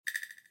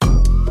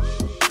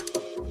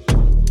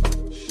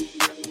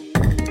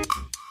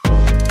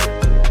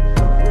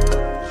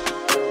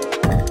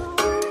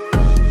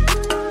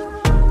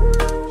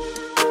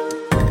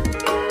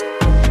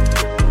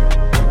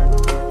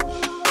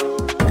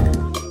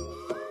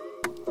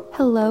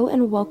Hello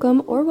and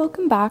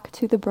welcome back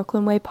to the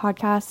Brooklyn Way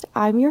podcast.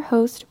 I'm your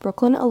host,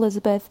 Brooklyn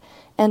Elizabeth,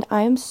 and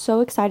I am so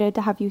excited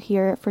to have you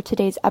here for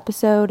today's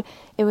episode.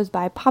 It was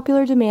by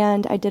popular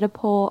demand. I did a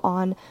poll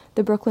on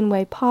the Brooklyn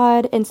Way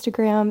pod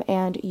Instagram,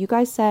 and you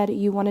guys said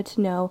you wanted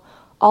to know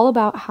all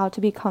about how to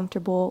be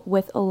comfortable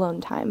with alone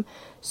time.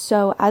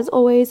 So as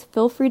always,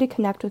 feel free to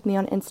connect with me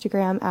on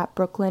Instagram at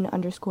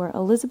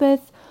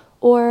Brooklyn_Elizabeth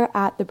or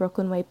at the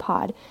Brooklyn Way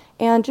pod.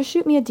 And just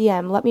shoot me a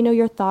DM. Let me know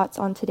your thoughts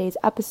on today's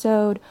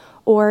episode,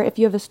 or if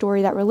you have a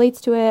story that relates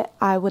to it,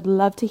 I would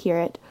love to hear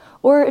it.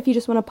 Or if you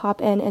just want to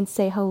pop in and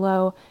say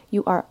hello,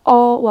 you are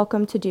all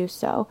welcome to do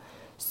so.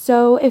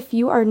 So if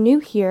you are new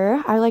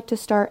here, I like to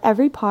start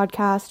every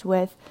podcast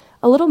with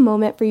a little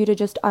moment for you to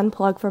just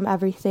unplug from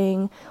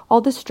everything,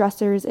 all the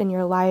stressors in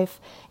your life.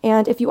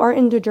 And if you are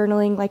into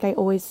journaling, like I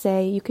always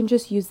say, you can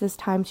just use this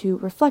time to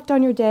reflect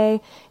on your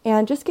day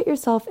and just get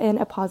yourself in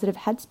a positive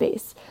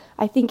headspace.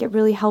 I think it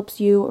really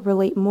helps you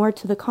relate more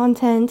to the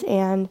content,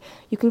 and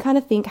you can kind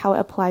of think how it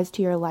applies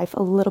to your life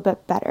a little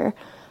bit better.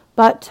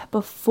 But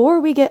before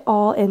we get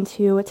all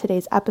into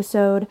today's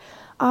episode,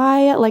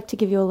 I like to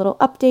give you a little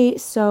update.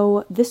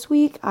 So this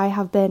week I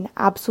have been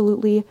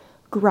absolutely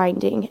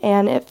grinding,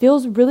 and it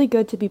feels really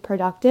good to be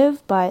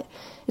productive, but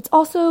it's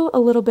also a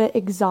little bit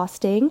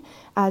exhausting.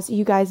 As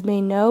you guys may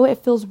know,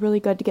 it feels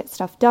really good to get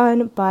stuff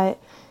done, but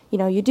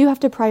you do have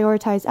to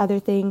prioritize other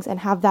things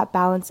and have that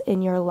balance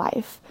in your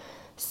life.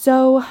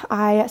 So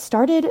I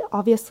started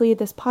obviously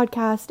this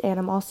podcast, and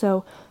I'm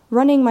also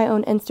running my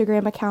own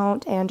Instagram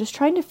account and just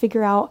trying to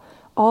figure out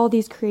all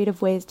these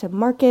creative ways to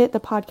market the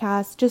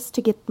podcast just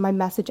to get my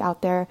message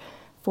out there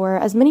for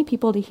as many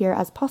people to hear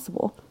as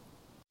possible.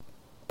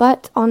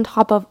 But on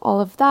top of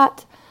all of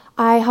that,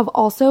 I have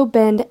also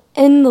been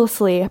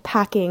endlessly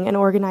packing and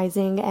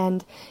organizing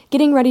and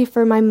getting ready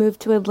for my move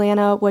to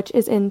Atlanta, which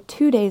is in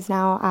 2 days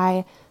now.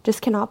 I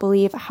just cannot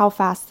believe how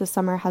fast the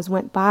summer has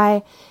went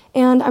by.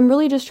 And I'm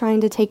really just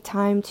trying to take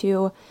time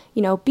to,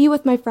 be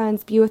with my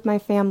friends, be with my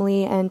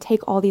family, and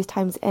take all these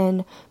times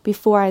in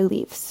before I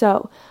leave.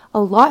 So a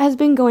lot has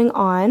been going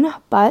on,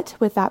 but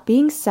with that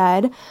being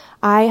said,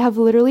 I have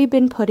literally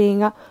been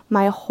putting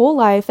my whole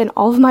life and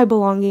all of my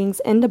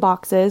belongings into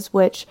boxes,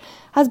 which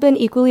has been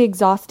equally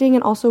exhausting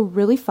and also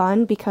really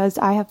fun because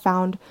I have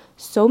found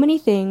so many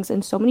things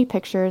and so many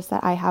pictures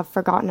that I have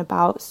forgotten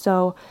about.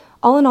 So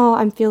all in all,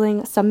 I'm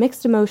feeling some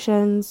mixed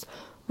emotions,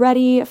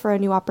 ready for a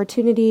new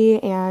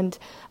opportunity and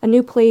a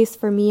new place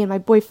for me and my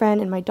boyfriend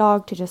and my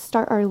dog to just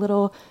start our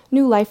little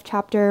new life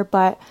chapter.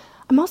 But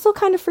I'm also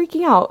kind of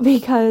freaking out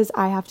because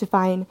I have to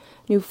find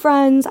new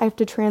friends. I have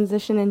to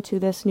transition into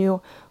this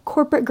new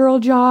corporate girl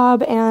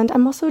job. And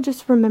I'm also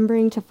just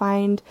remembering to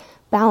find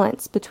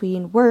balance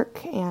between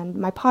work and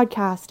my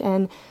podcast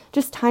and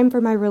just time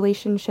for my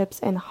relationships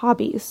and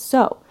hobbies.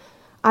 So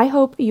I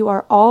hope you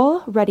are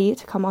all ready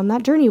to come on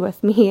that journey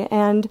with me.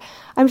 And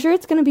I'm sure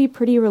it's going to be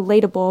pretty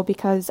relatable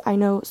because I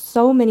know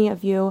so many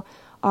of you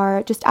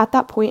are just at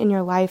that point in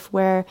your life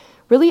where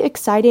really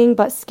exciting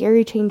but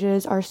scary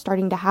changes are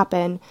starting to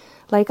happen.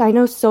 Like I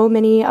know so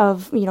many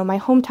of, my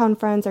hometown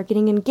friends are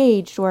getting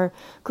engaged or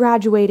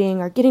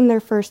graduating or getting their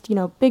first,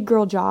 big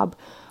girl job.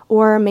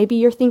 Or maybe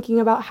you're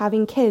thinking about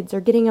having kids or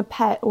getting a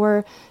pet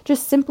or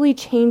just simply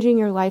changing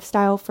your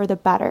lifestyle for the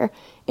better.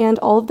 And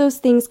all of those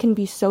things can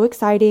be so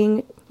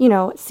exciting,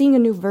 seeing a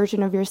new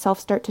version of yourself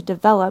start to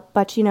develop.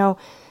 But,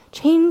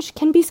 change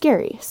can be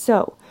scary.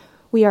 So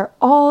we are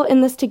all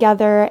in this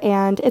together,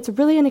 and it's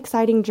really an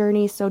exciting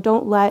journey. So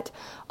don't let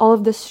all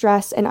of the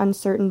stress and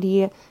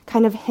uncertainty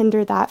kind of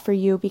hinder that for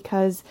you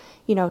because,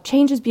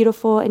 change is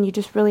beautiful and you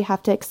just really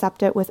have to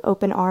accept it with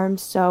open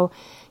arms. So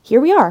here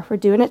we are, we're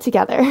doing it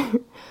together.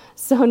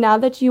 So now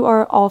that you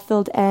are all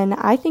filled in,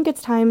 I think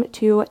it's time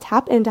to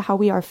tap into how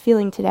we are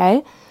feeling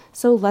today.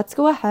 So let's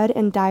go ahead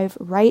and dive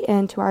right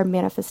into our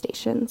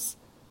manifestations.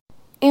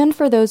 And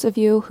for those of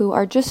you who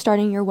are just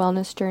starting your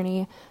wellness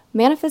journey,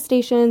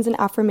 manifestations and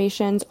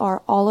affirmations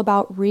are all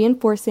about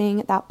reinforcing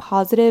that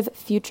positive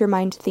future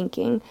mind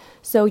thinking.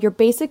 So you're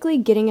basically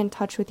getting in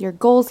touch with your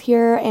goals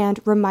here and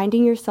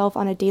reminding yourself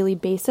on a daily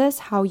basis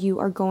how you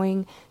are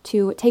going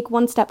to take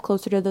one step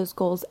closer to those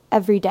goals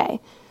every day.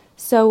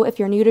 So if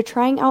you're new to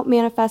trying out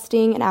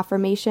manifesting and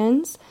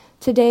affirmations,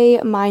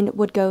 today mine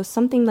would go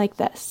something like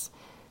this.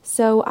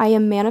 So I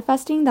am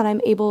manifesting that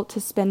I'm able to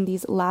spend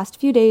these last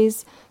few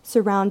days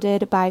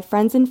surrounded by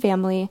friends and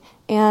family,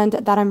 and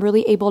that I'm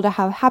really able to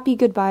have happy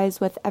goodbyes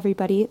with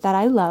everybody that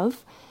I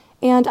love.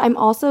 And I'm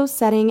also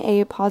setting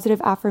a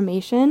positive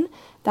affirmation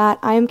that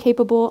I am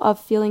capable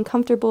of feeling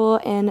comfortable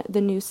in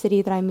the new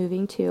city that I'm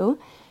moving to.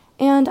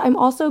 And I'm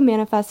also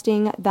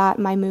manifesting that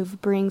my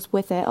move brings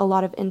with it a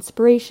lot of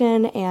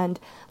inspiration and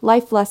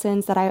life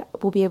lessons that I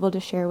will be able to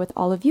share with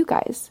all of you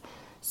guys.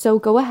 So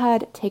go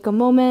ahead, take a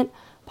moment,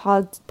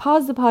 pause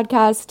the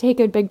podcast, take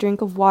a big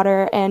drink of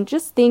water, and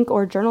just think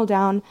or journal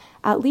down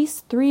at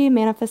least 3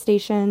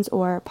 manifestations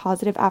or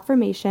positive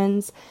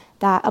affirmations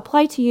that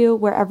apply to you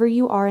wherever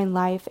you are in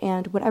life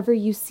and whatever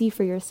you see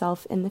for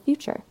yourself in the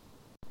future.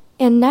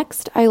 And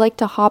next, I like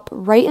to hop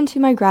right into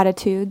my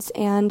gratitudes,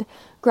 and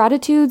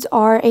Gratitudes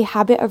are a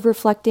habit of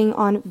reflecting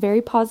on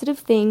very positive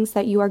things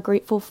that you are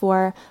grateful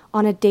for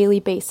on a daily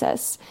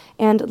basis.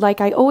 And like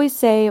I always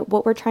say,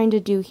 what we're trying to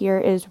do here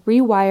is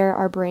rewire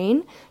our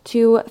brain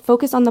to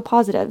focus on the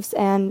positives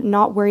and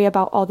not worry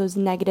about all those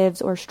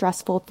negatives or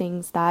stressful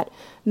things that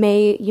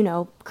may,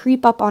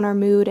 creep up on our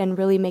mood and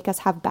really make us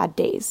have bad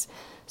days.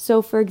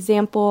 So for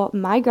example,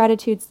 my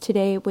gratitudes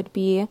today would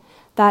be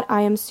that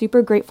I am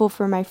super grateful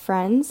for my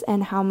friends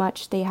and how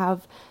much they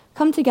have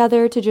come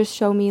together to just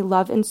show me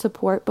love and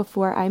support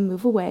before I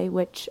move away,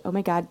 which, oh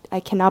my God, I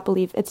cannot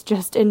believe it's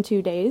just in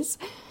 2 days.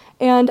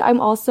 And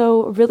I'm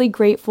also really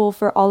grateful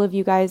for all of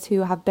you guys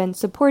who have been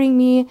supporting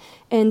me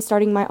in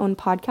starting my own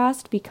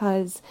podcast,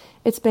 because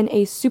it's been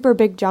a super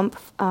big jump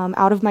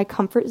out of my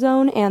comfort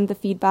zone, and the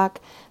feedback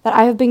that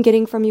I have been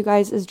getting from you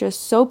guys is just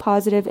so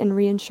positive and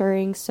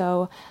reassuring.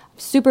 So I'm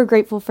super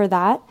grateful for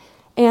that.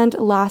 And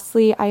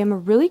lastly, I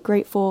am really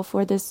grateful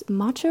for this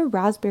matcha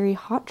raspberry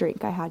hot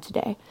drink I had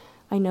today.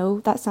 I know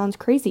that sounds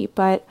crazy,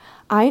 but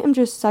I am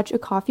just such a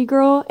coffee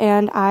girl,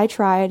 and I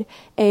tried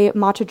a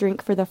matcha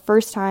drink for the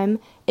first time.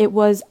 It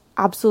was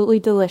absolutely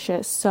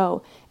delicious.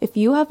 So if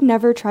you have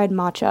never tried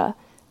matcha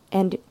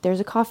and there's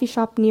a coffee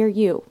shop near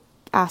you,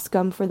 ask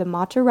them for the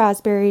matcha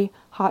raspberry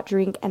hot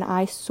drink, and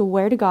I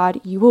swear to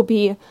God, you will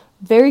be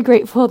very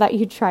grateful that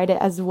you tried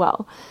it as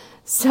well.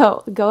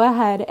 So go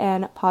ahead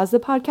and pause the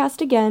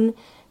podcast again.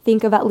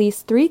 Think of at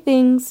least 3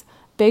 things,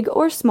 big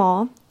or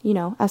small,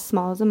 as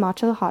small as a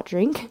matcha hot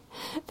drink,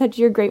 that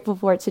you're grateful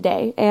for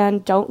today.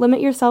 And don't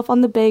limit yourself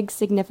on the big,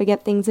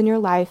 significant things in your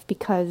life,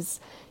 because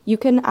you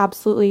can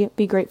absolutely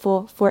be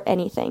grateful for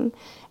anything.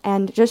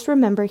 And just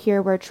remember here,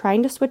 we're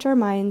trying to switch our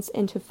minds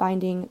into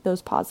finding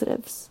those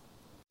positives.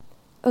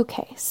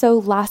 Okay, so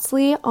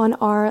lastly, on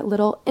our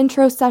little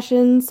intro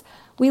sessions,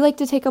 we like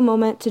to take a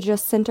moment to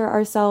just center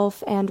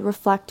ourselves and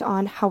reflect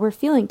on how we're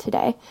feeling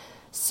today.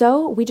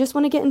 So we just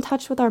want to get in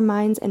touch with our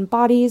minds and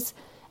bodies.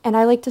 And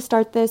I like to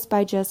start this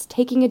by just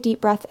taking a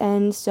deep breath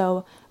in.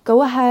 So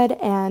go ahead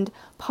and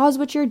pause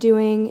what you're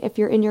doing. If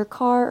you're in your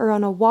car or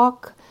on a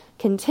walk,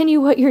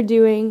 continue what you're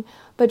doing,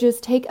 but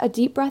just take a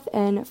deep breath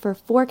in for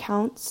 4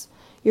 counts.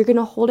 You're going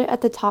to hold it at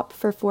the top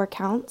for 4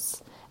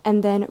 counts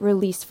and then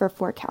release for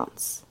 4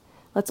 counts.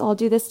 Let's all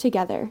do this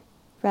together.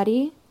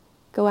 Ready?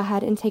 Go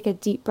ahead and take a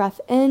deep breath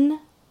in.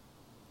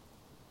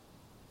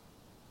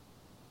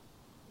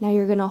 Now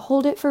you're going to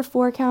hold it for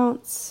 4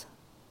 counts.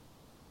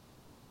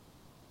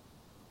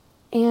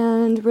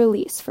 And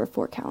release for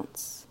 4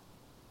 counts.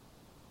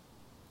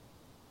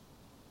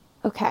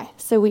 Okay,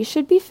 so we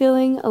should be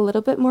feeling a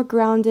little bit more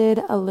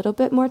grounded, a little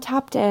bit more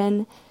tapped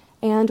in,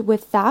 and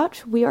with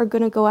that, we are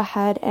going to go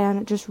ahead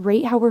and just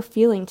rate how we're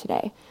feeling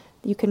today.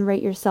 You can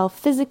rate yourself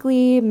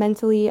physically,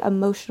 mentally,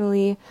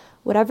 emotionally,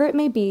 whatever it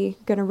may be.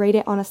 You're going to rate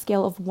it on a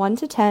scale of 1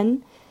 to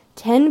 10,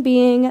 10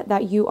 being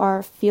that you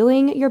are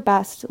feeling your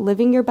best,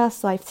 living your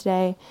best life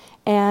today,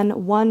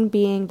 and 1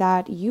 being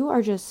that you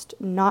are just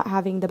not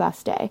having the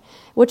best day,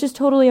 which is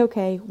totally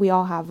okay. We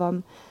all have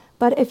them.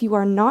 But if you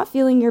are not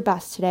feeling your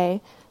best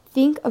today,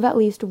 think of at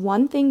least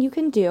 1 thing you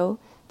can do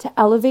to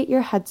elevate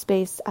your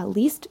headspace at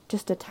least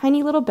just a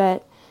tiny little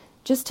bit,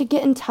 just to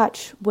get in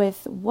touch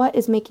with what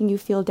is making you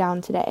feel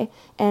down today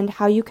and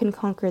how you can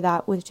conquer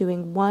that with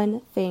doing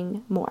 1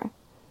 thing more.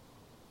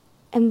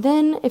 And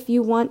then if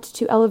you want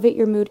to elevate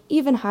your mood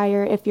even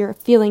higher, if you're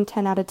feeling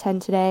 10 out of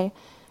 10 today,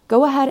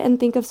 go ahead and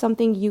think of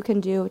something you can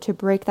do to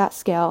break that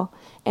scale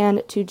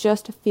and to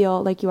just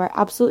feel like you are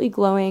absolutely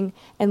glowing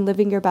and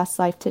living your best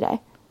life today.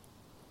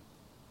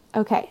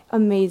 Okay,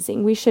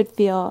 amazing. We should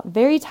feel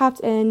very tapped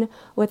in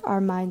with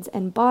our minds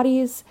and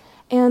bodies.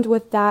 And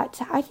with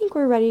that, I think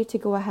we're ready to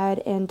go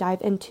ahead and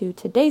dive into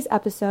today's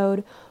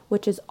episode,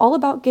 which is all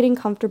about getting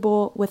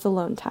comfortable with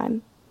alone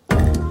time.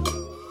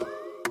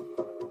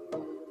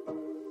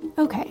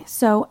 Okay,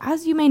 so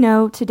as you may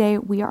know, today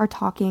we are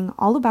talking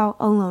all about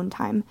alone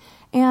time.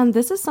 And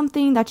this is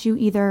something that you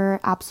either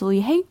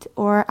absolutely hate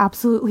or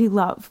absolutely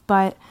love.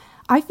 But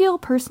I feel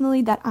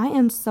personally that I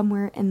am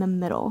somewhere in the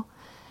middle.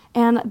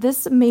 And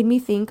this made me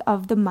think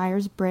of the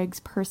Myers-Briggs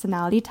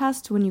personality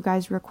test when you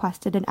guys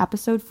requested an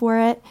episode for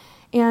it.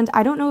 And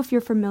I don't know if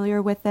you're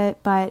familiar with it,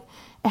 but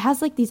it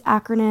has like these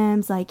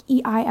acronyms like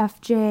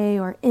EIFJ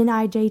or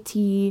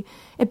NIJT.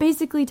 It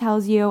basically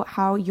tells you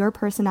how your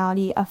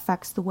personality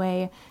affects the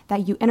way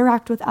that you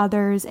interact with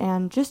others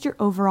and just your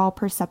overall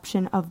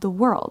perception of the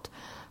world.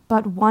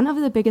 But one of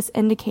the biggest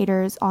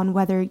indicators on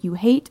whether you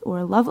hate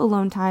or love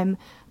alone time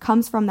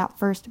comes from that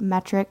first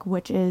metric,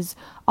 which is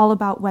all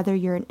about whether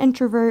you're an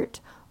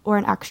introvert or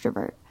an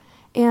extrovert.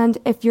 And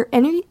if you're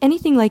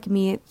anything like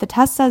me, the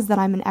test says that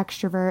I'm an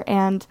extrovert,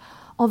 and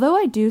although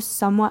I do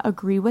somewhat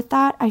agree with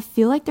that, I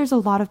feel like there's a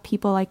lot of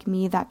people like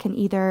me that can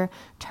either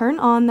turn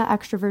on the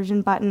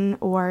extroversion button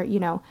or,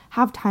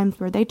 have times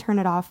where they turn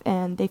it off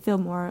and they feel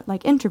more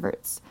like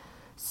introverts.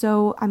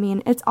 So,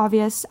 it's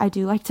obvious I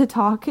do like to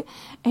talk,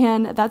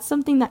 and that's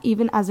something that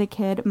even as a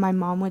kid, my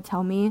mom would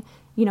tell me,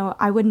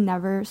 I would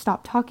never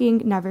stop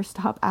talking, never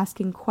stop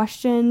asking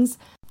questions.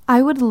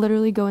 I would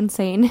literally go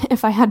insane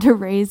if I had to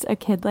raise a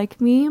kid like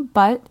me,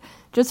 but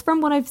just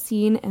from what I've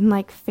seen in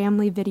like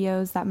family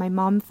videos that my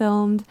mom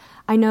filmed,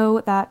 I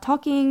know that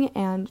talking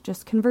and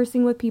just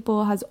conversing with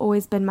people has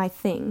always been my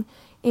thing.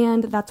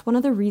 And that's one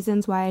of the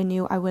reasons why I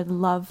knew I would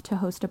love to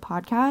host a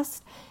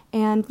podcast.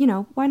 And,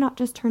 why not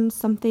just turn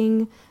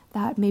something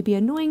that may be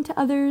annoying to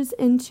others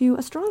into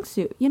a strong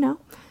suit,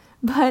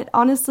 But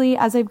honestly,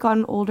 as I've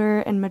gotten older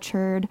and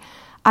matured,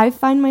 I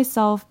find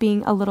myself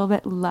being a little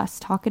bit less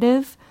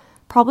talkative,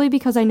 probably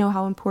because I know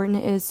how important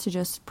it is to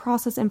just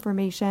process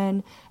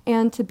information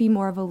and to be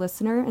more of a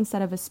listener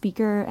instead of a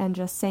speaker and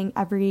just saying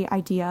every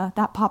idea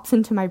that pops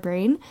into my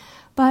brain.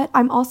 But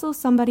I'm also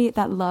somebody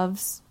that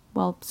loves,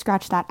 well,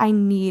 scratch that, I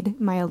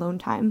need my alone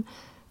time.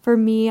 For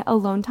me,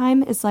 alone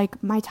time is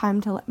like my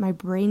time to let my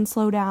brain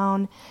slow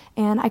down,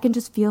 and I can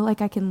just feel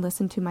like I can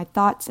listen to my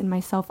thoughts and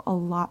myself a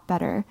lot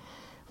better.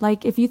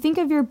 Like, if you think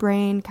of your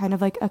brain kind of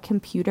like a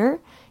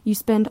computer, you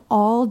spend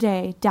all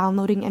day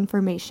downloading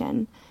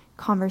information,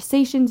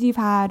 conversations you've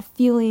had,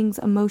 feelings,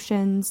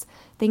 emotions,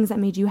 things that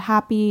made you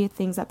happy,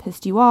 things that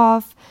pissed you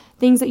off,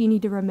 things that you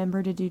need to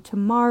remember to do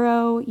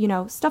tomorrow,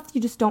 stuff you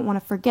just don't want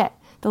to forget.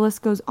 The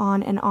list goes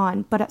on and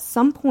on. But at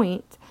some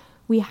point,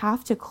 we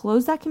have to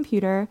close that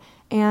computer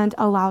and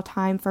allow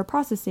time for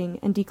processing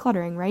and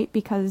decluttering, right?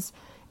 Because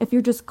if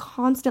you're just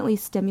constantly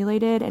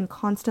stimulated and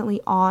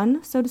constantly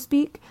on, so to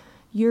speak,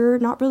 you're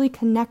not really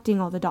connecting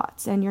all the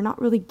dots and you're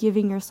not really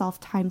giving yourself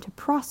time to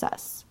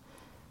process.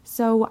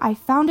 So I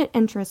found it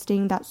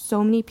interesting that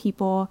so many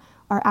people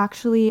are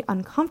actually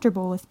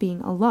uncomfortable with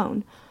being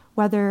alone,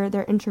 whether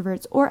they're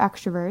introverts or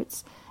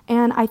extroverts.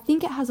 And I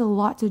think it has a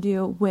lot to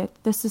do with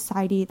the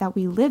society that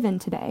we live in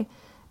today,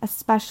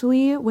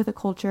 especially with a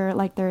culture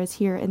like there is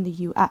here in the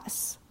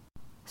US.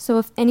 So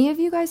if any of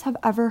you guys have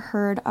ever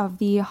heard of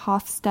the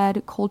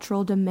Hofstede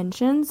cultural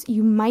dimensions,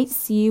 you might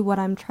see what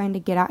I'm trying to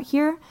get at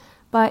here.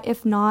 But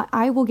if not,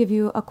 I will give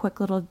you a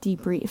quick little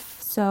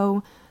debrief.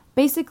 So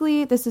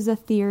basically, this is a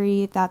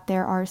theory that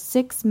there are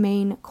 6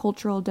 main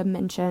cultural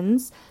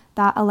dimensions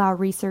that allow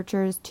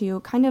researchers to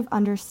kind of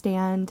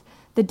understand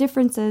the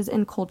differences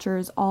in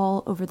cultures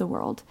all over the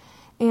world.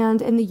 And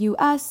in the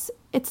US,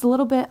 it's a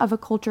little bit of a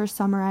culture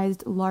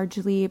summarized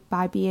largely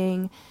by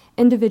being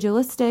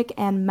individualistic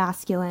and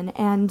masculine.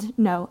 And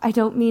no, I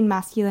don't mean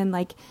masculine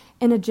like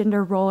in a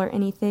gender role or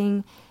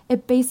anything.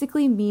 It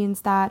basically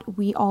means that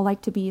we all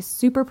like to be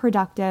super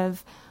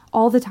productive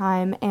all the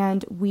time,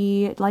 and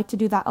we like to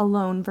do that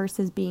alone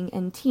versus being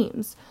in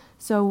teams.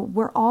 So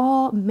we're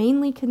all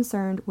mainly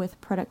concerned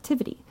with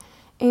productivity.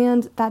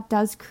 And that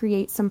does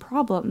create some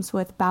problems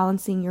with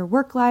balancing your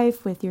work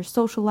life with your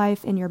social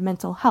life and your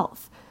mental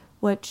health,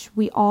 which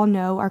we all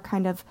know are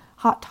kind of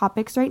hot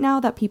topics right now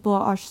that people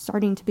are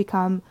starting to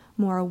become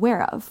more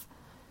aware of.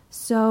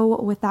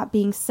 So with that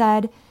being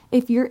said,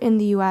 if you're in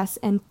the US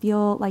and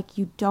feel like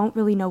you don't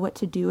really know what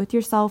to do with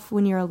yourself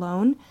when you're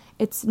alone,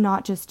 it's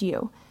not just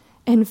you.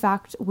 In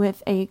fact,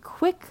 with a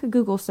quick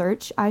Google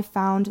search, I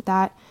found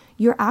that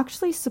you're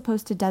actually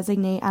supposed to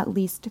designate at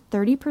least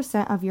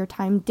 30% of your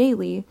time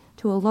daily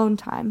to alone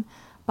time,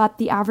 but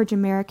the average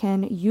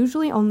American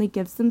usually only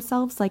gives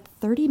themselves like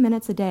 30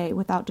 minutes a day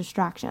without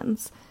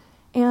distractions.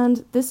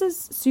 And this is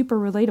super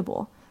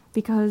relatable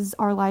because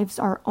our lives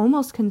are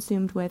almost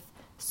consumed with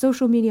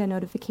social media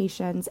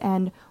notifications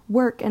and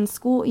work and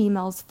school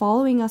emails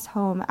following us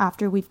home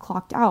after we've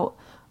clocked out,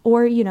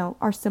 or,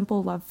 our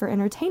simple love for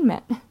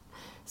entertainment.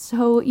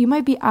 So you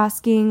might be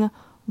asking,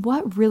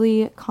 what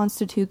really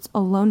constitutes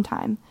alone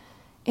time?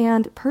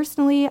 And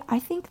personally, I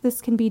think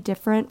this can be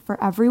different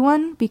for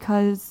everyone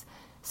because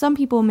some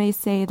people may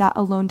say that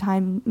alone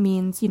time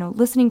means,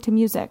 listening to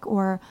music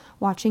or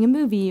watching a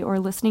movie or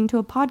listening to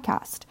a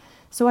podcast.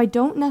 So I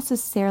don't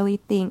necessarily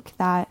think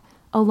that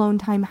alone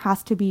time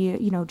has to be,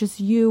 just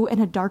you in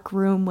a dark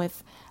room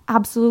with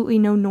absolutely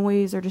no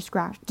noise or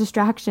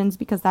distractions,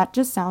 because that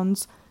just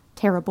sounds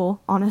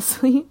terrible,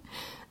 honestly.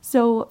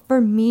 So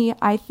for me,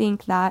 I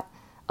think that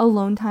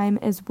alone time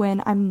is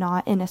when I'm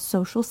not in a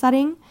social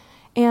setting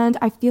and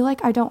I feel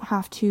like I don't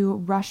have to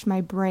rush my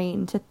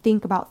brain to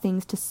think about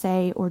things to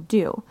say or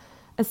do.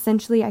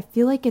 Essentially, I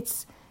feel like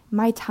it's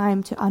my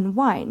time to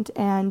unwind,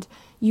 and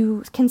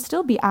you can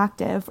still be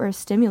active or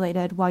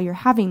stimulated while you're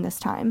having this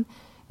time.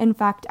 In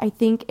fact, I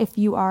think if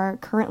you are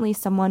currently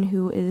someone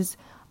who is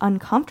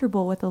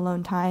uncomfortable with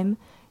alone time,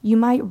 you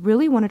might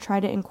really want to try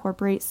to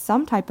incorporate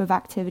some type of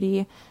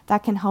activity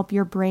that can help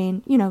your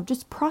brain,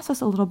 just process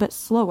a little bit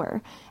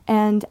slower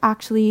and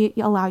actually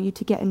allow you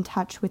to get in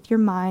touch with your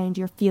mind,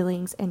 your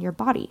feelings, and your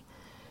body.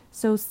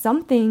 So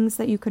some things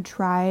that you could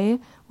try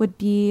would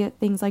be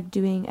things like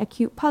doing a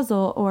cute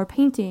puzzle or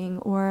painting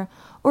or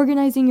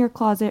organizing your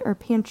closet or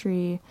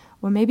pantry,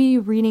 or maybe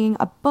reading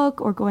a book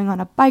or going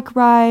on a bike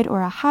ride or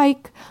a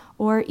hike,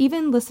 or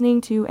even listening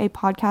to a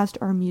podcast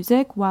or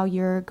music while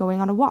you're going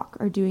on a walk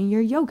or doing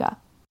your yoga.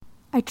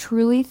 I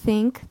truly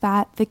think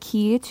that the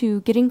key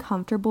to getting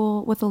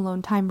comfortable with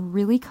alone time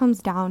really comes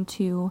down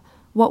to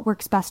what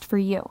works best for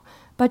you.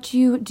 But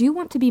you do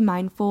want to be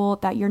mindful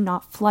that you're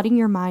not flooding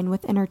your mind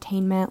with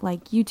entertainment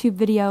like YouTube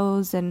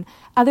videos and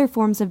other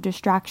forms of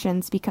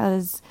distractions,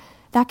 because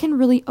that can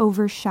really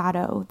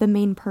overshadow the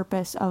main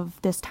purpose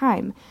of this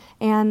time.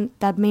 And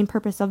the main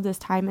purpose of this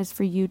time is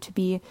for you to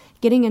be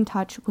getting in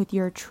touch with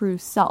your true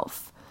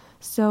self.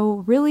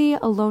 So really,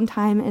 alone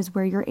time is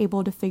where you're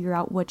able to figure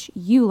out what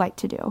you like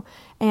to do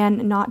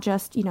and not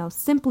just,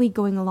 simply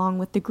going along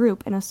with the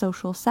group in a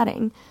social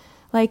setting.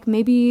 Like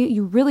maybe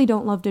you really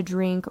don't love to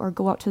drink or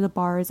go out to the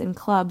bars and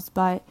clubs,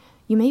 but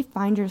you may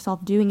find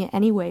yourself doing it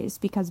anyways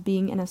because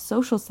being in a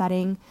social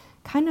setting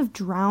kind of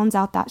drowns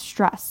out that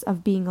stress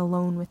of being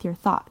alone with your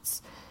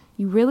thoughts.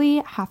 You really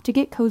have to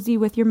get cozy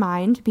with your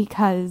mind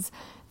because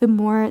the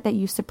more that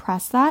you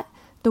suppress that,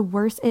 the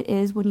worse it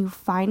is when you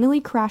finally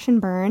crash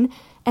and burn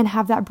and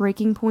have that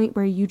breaking point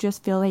where you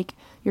just feel like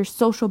your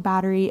social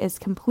battery is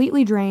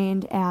completely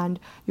drained and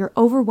you're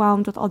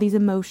overwhelmed with all these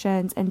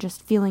emotions and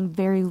just feeling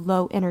very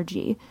low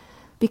energy.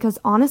 Because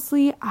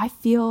honestly, I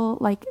feel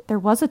like there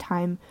was a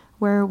time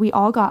where we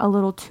all got a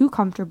little too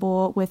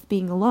comfortable with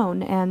being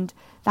alone, and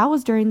that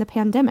was during the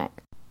pandemic.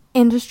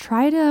 And just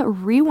try to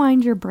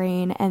rewind your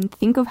brain and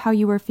think of how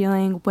you were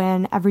feeling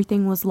when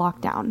everything was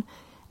locked down.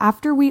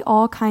 After we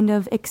all kind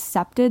of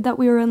accepted that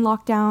we were in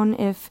lockdown,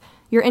 if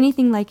you're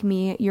anything like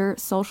me, your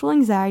social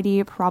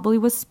anxiety probably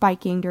was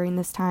spiking during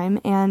this time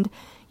and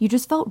you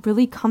just felt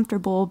really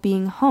comfortable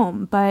being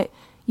home, but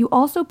you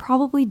also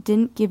probably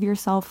didn't give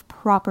yourself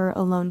proper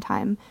alone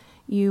time.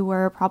 You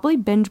were probably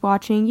binge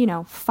watching,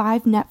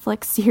 5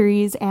 Netflix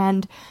series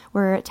and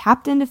were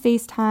tapped into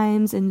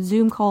FaceTimes and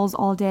Zoom calls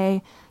all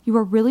day. You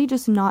were really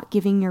just not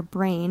giving your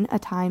brain a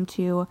time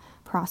to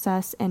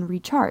process and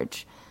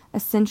recharge.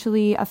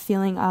 Essentially a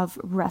feeling of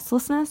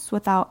restlessness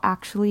without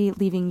actually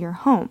leaving your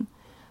home.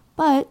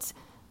 But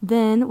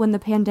then when the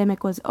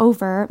pandemic was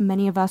over,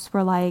 many of us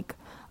were like,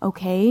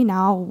 okay,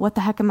 now what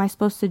the heck am I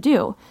supposed to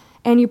do?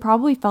 And you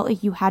probably felt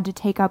like you had to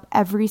take up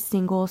every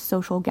single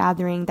social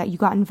gathering that you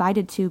got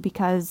invited to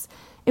because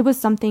it was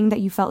something that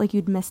you felt like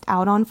you'd missed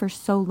out on for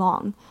so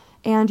long.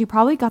 And you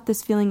probably got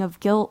this feeling of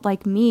guilt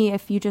like me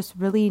if you just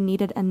really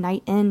needed a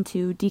night in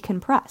to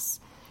decompress.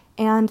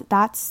 And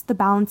that's the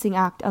balancing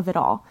act of it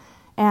all.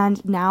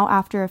 And now,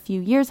 after a few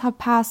years have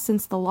passed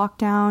since the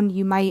lockdown,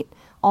 you might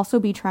also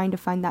be trying to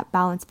find that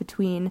balance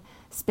between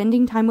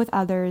spending time with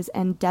others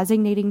and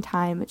designating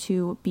time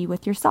to be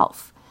with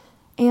yourself.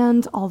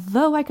 And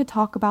although I could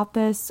talk about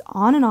this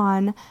on and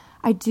on,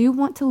 I do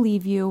want to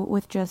leave you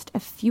with just a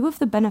few of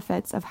the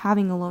benefits of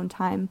having alone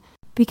time.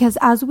 Because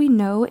as we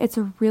know, it's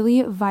a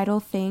really vital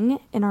thing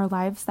in our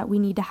lives that we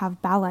need to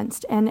have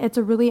balanced, and it's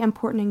a really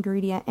important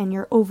ingredient in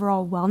your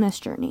overall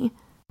wellness journey.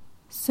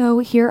 So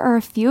here are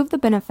a few of the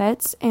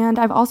benefits, and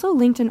I've also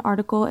linked an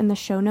article in the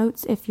show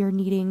notes if you're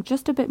needing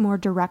just a bit more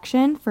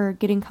direction for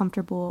getting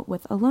comfortable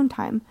with alone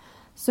time.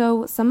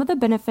 So some of the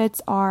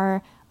benefits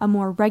are a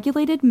more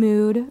regulated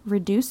mood,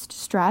 reduced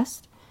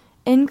stress,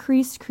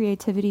 increased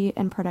creativity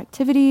and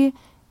productivity,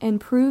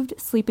 improved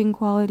sleeping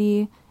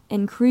quality,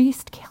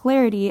 increased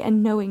clarity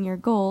and knowing your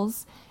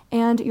goals,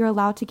 and you're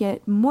allowed to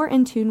get more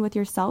in tune with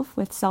yourself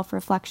with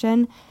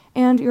self-reflection,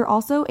 and you're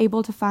also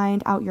able to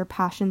find out your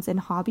passions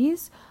and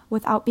hobbies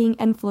without being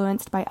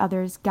influenced by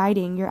others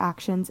guiding your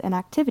actions and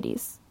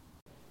activities.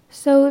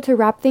 So to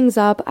wrap things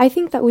up, I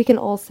think that we can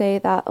all say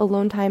that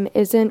alone time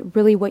isn't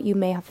really what you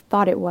may have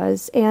thought it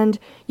was, and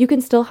you can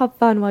still have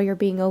fun while you're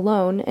being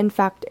alone. In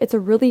fact, it's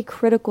a really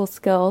critical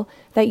skill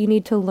that you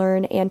need to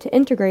learn and to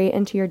integrate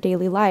into your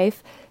daily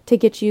life to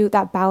get you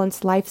that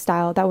balanced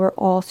lifestyle that we're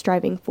all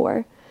striving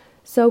for.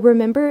 So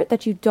remember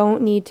that you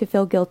don't need to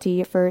feel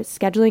guilty for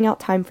scheduling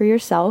out time for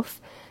yourself.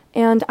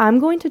 And I'm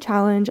going to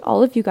challenge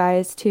all of you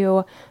guys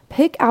to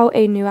pick out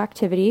a new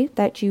activity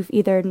that you've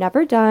either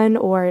never done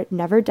or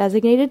never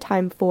designated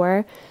time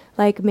for,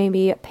 like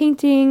maybe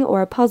painting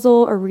or a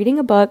puzzle or reading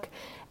a book,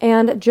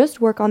 and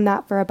just work on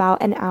that for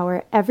about an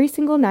hour every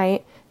single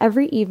night,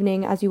 every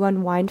evening as you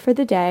unwind for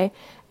the day.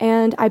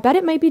 And I bet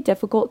it might be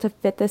difficult to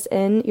fit this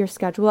in your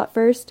schedule at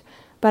first,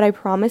 but I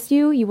promise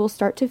you, you will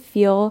start to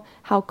feel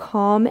how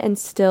calm and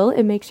still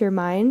it makes your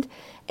mind.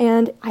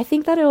 And I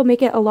think that it will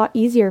make it a lot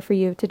easier for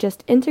you to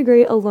just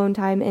integrate alone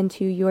time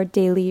into your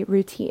daily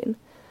routine.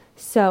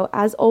 So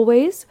as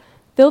always,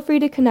 feel free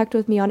to connect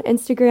with me on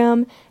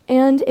Instagram.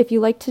 And if you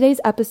liked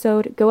today's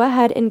episode, go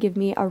ahead and give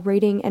me a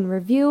rating and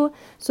review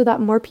so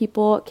that more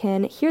people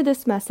can hear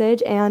this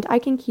message and I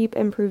can keep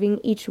improving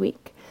each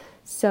week.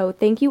 So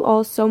thank you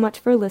all so much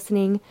for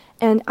listening,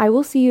 and I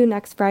will see you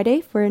next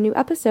Friday for a new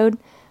episode.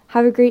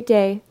 Have a great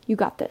day. You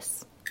got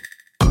this.